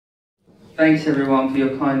Thanks everyone for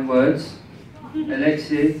your kind words.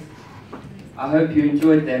 Alexis, I hope you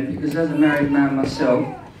enjoyed them, because as a married man myself,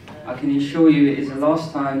 I can assure you it is the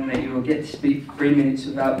last time that you will get to speak 3 minutes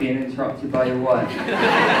without being interrupted by your wife.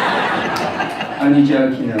 Only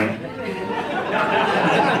joking though.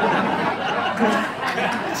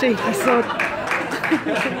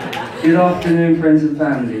 Good afternoon, friends and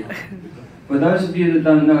family. For those of you that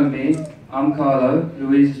don't know me, I'm Carlo,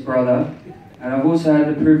 Luisa's brother, and I've also had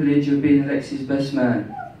the privilege of being Alexis' best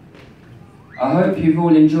man. I hope you've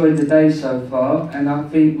all enjoyed the day so far, and I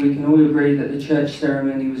think we can all agree that the church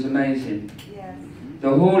ceremony was amazing. Yes. The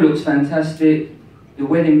hall looks fantastic, the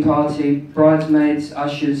wedding party, bridesmaids,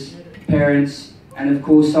 ushers, parents, and of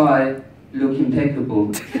course I look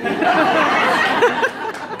impeccable.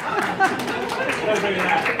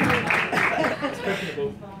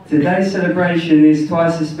 Today's celebration is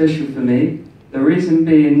twice as special for me. The reason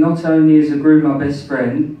being, not only is the groom my best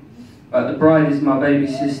friend, but the bride is my baby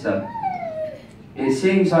sister. It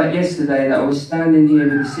seems like yesterday that I was standing here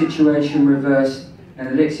with the situation reversed and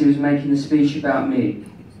Alexis was making a speech about me.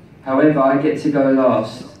 However, I get to go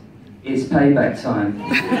last. It's payback time.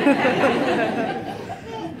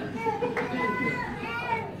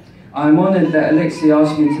 I'm honoured that Alexis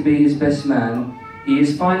asked me to be his best man. He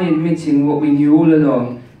is finally admitting what we knew all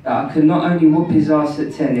along, that I could not only whoop his ass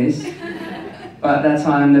at tennis, but that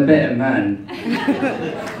I am the better man.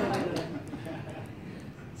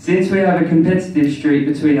 Since we have a competitive streak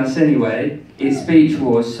between us anyway, it's speech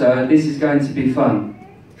wars, so this is going to be fun.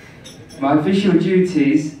 My official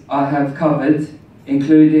duties I have covered,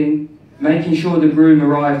 including making sure the groom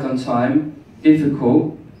arrived on time,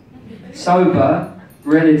 difficult, sober,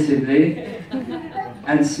 relatively,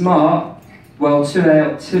 and smart, well, 2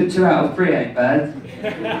 out of 3 ain't bad.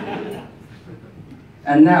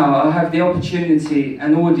 And now I have the opportunity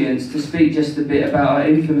and audience to speak just a bit about our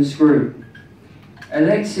infamous groom.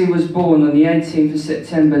 Alexis was born on the 18th of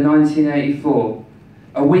September 1984,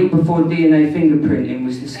 a week before DNA fingerprinting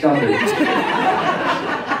was discovered.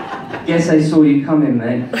 Guess they saw you coming,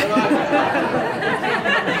 mate.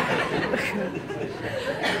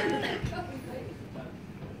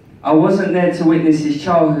 I wasn't there to witness his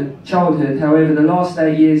childhood, however the last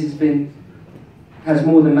 8 years has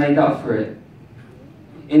more than made up for it.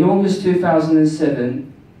 In August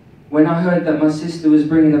 2007, when I heard that my sister was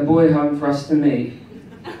bringing a boy home for us to meet,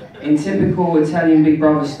 in typical Italian Big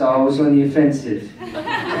Brother style, I was on the offensive.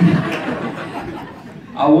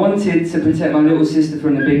 I wanted to protect my little sister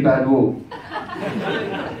from the big bad wolf.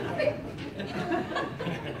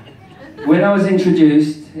 When I was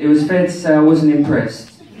introduced, it was fair to say I wasn't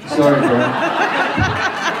impressed. Sorry, bro.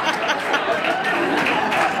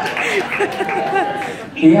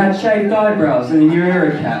 He had shaved eyebrows and a new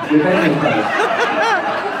era cap with Echo clothes.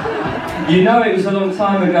 You know it was a long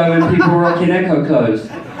time ago when people were rocking Echo clothes.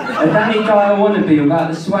 A Danny Dyer wannabe without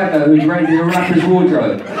the swagger who'd raided a rapper's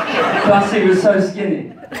wardrobe. Plus he was so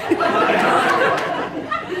skinny.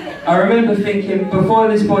 I remember thinking, before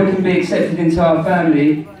this boy can be accepted into our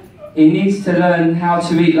family, he needs to learn how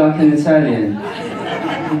to eat like an Italian.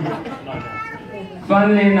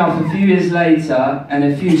 Funnily enough, a few years later, and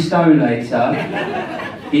a few stone later,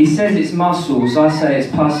 he says it's muscles, I say it's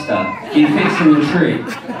pasta. He fits in the tree.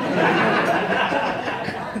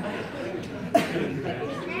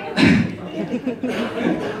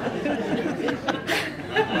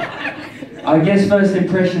 I guess first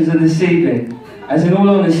impressions are deceiving, as in all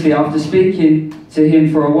honesty, after speaking to him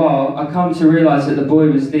for a while, I come to realise that the boy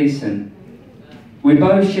was decent. We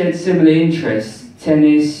both shared similar interests: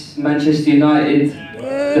 tennis, Manchester United,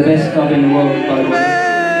 the best club in the world, by the way.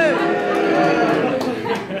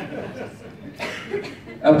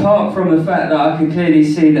 Apart from the fact that I could clearly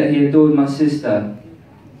see that he adored my sister.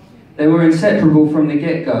 They were inseparable from the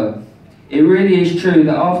get-go. It really is true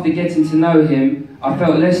that after getting to know him, I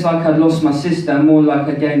felt less like I'd lost my sister and more like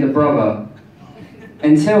I gained a brother.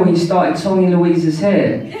 Until he started tonguing Louisa's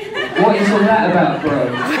hair. What is all that about,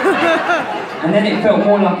 bro? And then it felt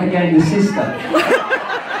more like I gained a sister.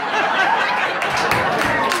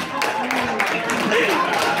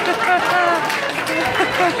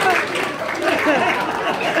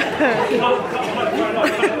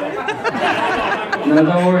 No,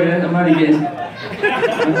 don't worry, I'm only getting...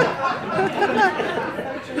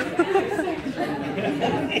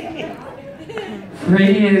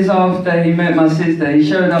 3 years after he met my sister, he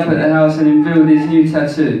showed up at the house and unveiled his new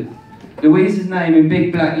tattoo. Louisa's name in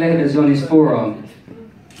big black letters on his forearm.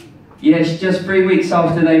 Yes, just 3 weeks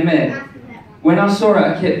after they met. When I saw it,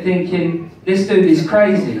 I kept thinking, this dude is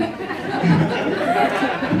crazy.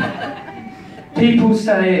 People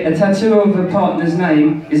say a tattoo of a partner's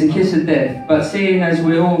name is a kiss of death, but seeing as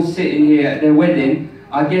we're all sitting here at their wedding,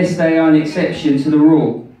 I guess they are an exception to the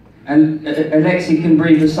rule. And Alexi can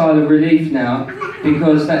breathe a sigh of relief now,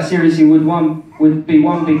 because that seriously would be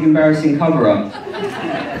one big embarrassing cover-up.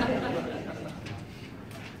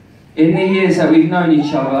 In the years that we've known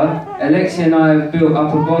each other, Alexi and I have built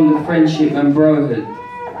up a bond of friendship and brohood.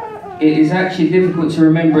 It is actually difficult to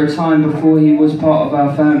remember a time before he was part of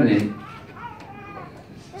our family.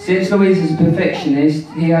 Since Louise is a perfectionist,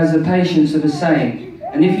 he has the patience of a saint.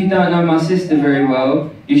 And if you don't know my sister very well,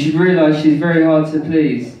 you should realise she's very hard to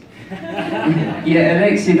please. Yet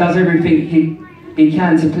Alexi does everything he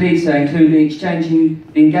can to please her, including exchanging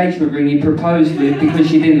the engagement ring he proposed with because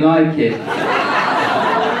she didn't like it.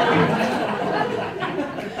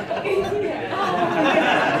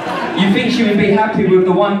 You think she would be happy with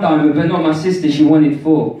the one diamond, but not my sister, she wanted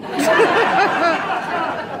 4.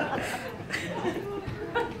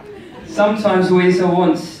 Sometimes Luisa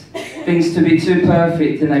wants things to be too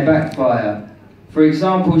perfect and they backfire. For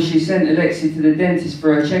example, she sent Alexi to the dentist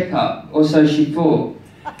for a checkup, or so she thought.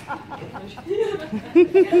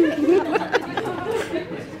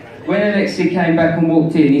 When Alexi came back and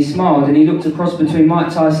walked in, he smiled and he looked a cross between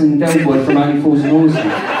Mike Tyson and Del Boy from Only Fools and Horses.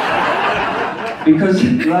 Because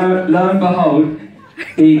lo and behold,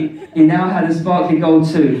 he now had a sparkly gold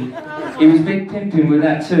tooth. He was big pimping with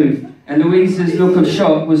that tooth, and Louisa's look of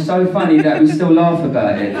shock was so funny that we still laugh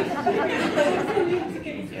about it.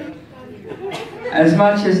 As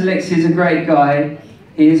much as Alexi is a great guy,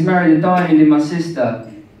 he has married a diamond in my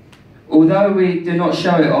sister. Although we do not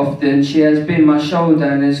show it often, she has been my shoulder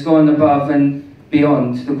and has gone above and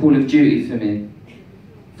beyond the call of duty for me.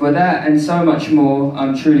 For that and so much more,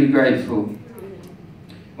 I'm truly grateful.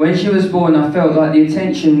 When she was born, I felt like the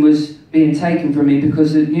attention was being taken from me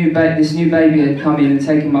because this new baby had come in and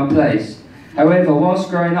taken my place. However, whilst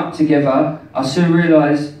growing up together, I soon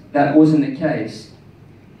realised that wasn't the case.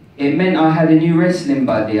 It meant I had a new wrestling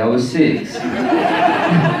buddy. I was 6.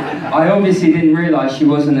 I obviously didn't realise she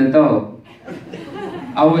wasn't a doll.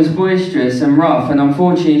 I was boisterous and rough, and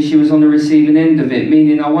unfortunately she was on the receiving end of it,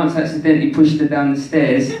 meaning I once accidentally pushed her down the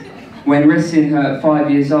stairs when wrestling her at 5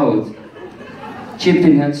 years old,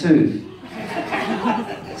 chipping her tooth.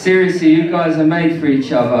 Seriously, you guys are made for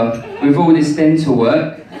each other with all this dental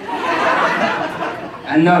work.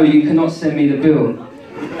 And no, you cannot send me the bill.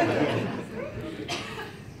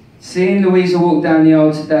 Seeing Louisa walk down the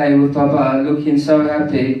aisle today with Baba looking so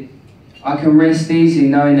happy, I can rest easy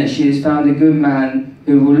knowing that she has found a good man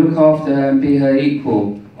who will look after her and be her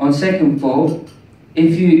equal. On second thought,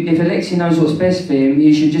 if Alexi knows what's best for him,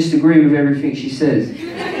 he should just agree with everything she says.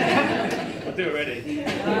 I'll do it already.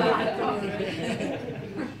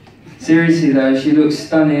 Seriously though, she looks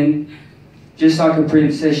stunning, just like a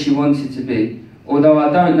princess she wanted to be. Although I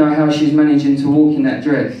don't know how she's managing to walk in that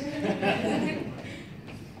dress.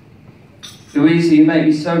 Louisa, you make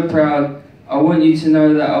me so proud. I want you to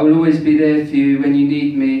know that I will always be there for you when you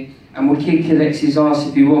need me, and will kick Alexi's ass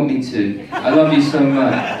if you want me to. I love you so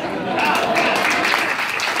much.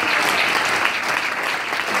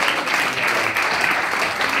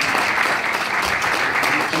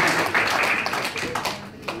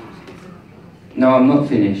 No, I'm not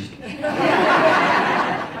finished.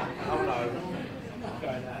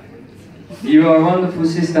 You are a wonderful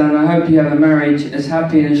sister, and I hope you have a marriage as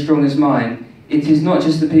happy and as strong as mine. It is not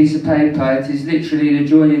just a piece of paper, it is literally the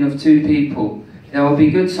joining of 2 people. There will be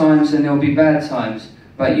good times and there will be bad times,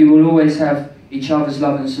 but you will always have each other's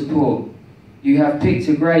love and support. You have picked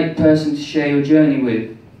a great person to share your journey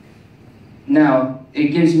with. Now, it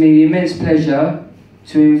gives me the immense pleasure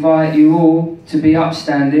to invite you all to be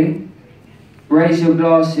upstanding, raise your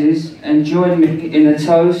glasses and join me in a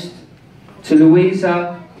toast to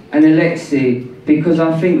Louisa and Alexi, because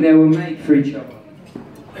I think they were made for each other.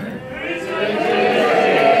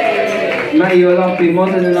 May your love be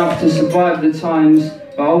modern enough to survive the times,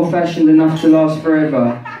 but old-fashioned enough to last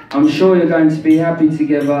forever. I'm sure you're going to be happy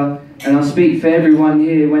together, and I speak for everyone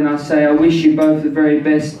here when I say I wish you both the very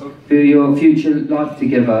best for your future life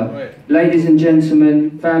together. Ladies and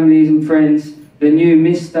gentlemen, families and friends, the new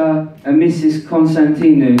Mr. and Mrs.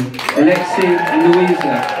 Constantino, Alexi and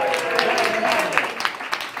Louisa.